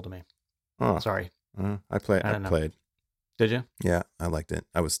sounds horrible to me. Oh. Sorry. I played. Did you? Yeah, I liked it.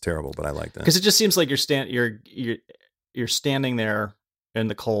 I was terrible, but I liked it. Because it just seems like you're standing there in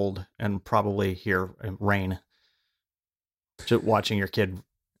the cold and probably hear rain, just watching your kid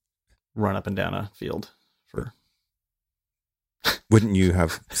run up and down a field. Wouldn't you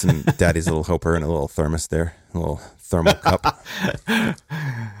have some daddy's little helper and a little thermos there, a little thermal cup?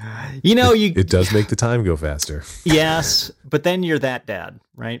 It does make the time go faster. Yes, but then you're that dad,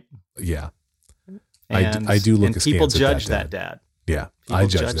 right? Yeah, and, I do look. And people judge that dad. Yeah, people I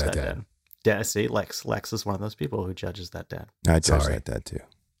judge that dad. Dad, see, Lex is one of those people who judges that dad. I judge that dad too.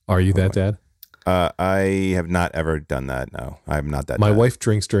 Are you that dad? I have not ever done that. No, I'm not that. My wife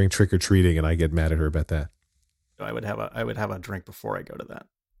drinks during trick or treating, and I get mad at her about that. I would have a drink before I go to that.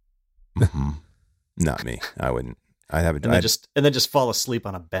 Mm-hmm. Not me. I wouldn't. I'd have a drink. And then just fall asleep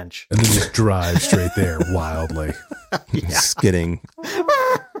on a bench. And then just drive straight there wildly. Skidding.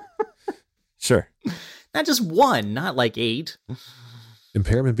 Sure. Not just one, not like 8.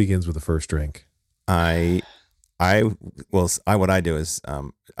 Impairment begins with the first drink. What I do is I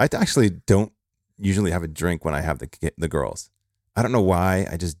actually don't usually have a drink when I have the girls. I don't know why.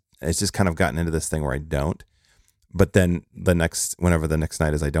 It's just kind of gotten into this thing where I don't. But then whenever the next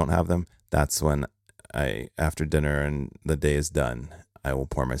night is I don't have them, that's when after dinner and the day is done, I will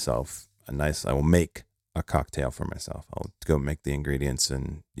pour myself I will make a cocktail for myself. I'll go make the ingredients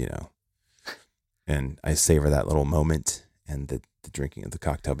and I savor that little moment, and the drinking of the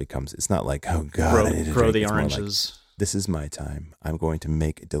cocktail becomes, it's not like, oh God, I need to throw drink. the oranges. Like, this is my time. I'm going to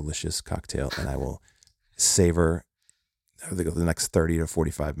make a delicious cocktail, and I will savor the next 30 to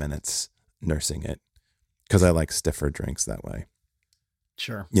 45 minutes nursing it, because I like stiffer drinks that way.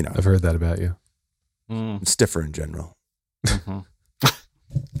 Sure. I've heard that about you. Stiffer in general. Mm-hmm.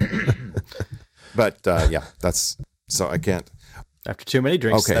 But that's, so I can't. After too many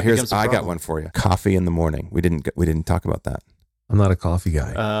drinks. Okay, I got one for you. Coffee in the morning. We didn't talk about that. I'm not a coffee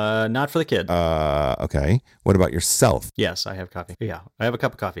guy. Not for the kid. Okay. What about yourself? Yes, I have coffee. Yeah, I have a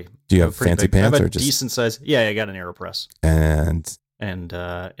cup of coffee. Do you have fancy pants or just decent size? Yeah, I got an AeroPress. And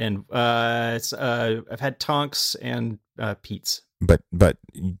it's I've had Tonks and Pete's. But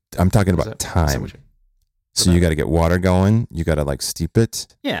I'm talking about time. So you got to get water going. You got to like steep it.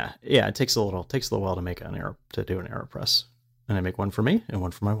 Yeah. It takes a little while to make to do an AeroPress, and I make one for me and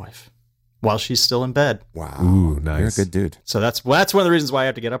one for my wife while she's still in bed. Wow. Ooh, nice. You're a good dude. So that's one of the reasons why I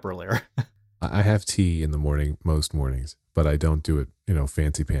have to get up earlier. I have tea in the morning most mornings, but I don't do it,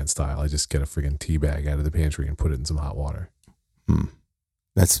 fancy pants style. I just get a friggin' tea bag out of the pantry and put it in some hot water.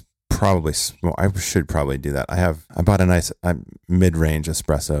 That's probably small. I should probably do that. I bought a nice mid-range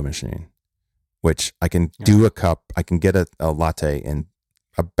espresso machine, which I can do a cup. I can get a latte in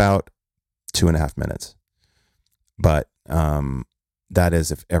about 2.5 minutes. But that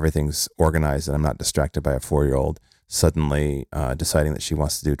is if everything's organized and I'm not distracted by a 4-year-old suddenly deciding that she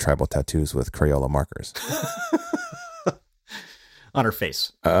wants to do tribal tattoos with Crayola markers. On her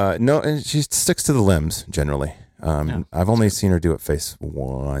face. No, and she sticks to the limbs generally. I've only seen her do it face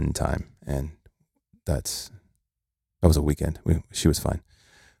one time, and that was a weekend. She was fine.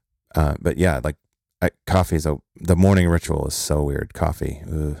 But yeah, like coffee is the morning ritual is so weird. Coffee,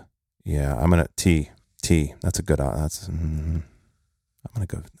 yeah. I'm gonna tea. That's a good. I'm gonna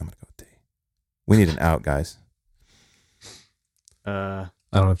go with tea. We need an out, guys. I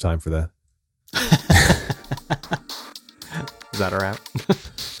don't have time for that. Is that our out?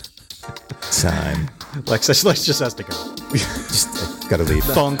 Time. Lex just has to go. Just gotta leave.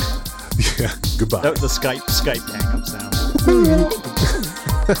 Funk. Yeah. Goodbye. The Skype hang up sound.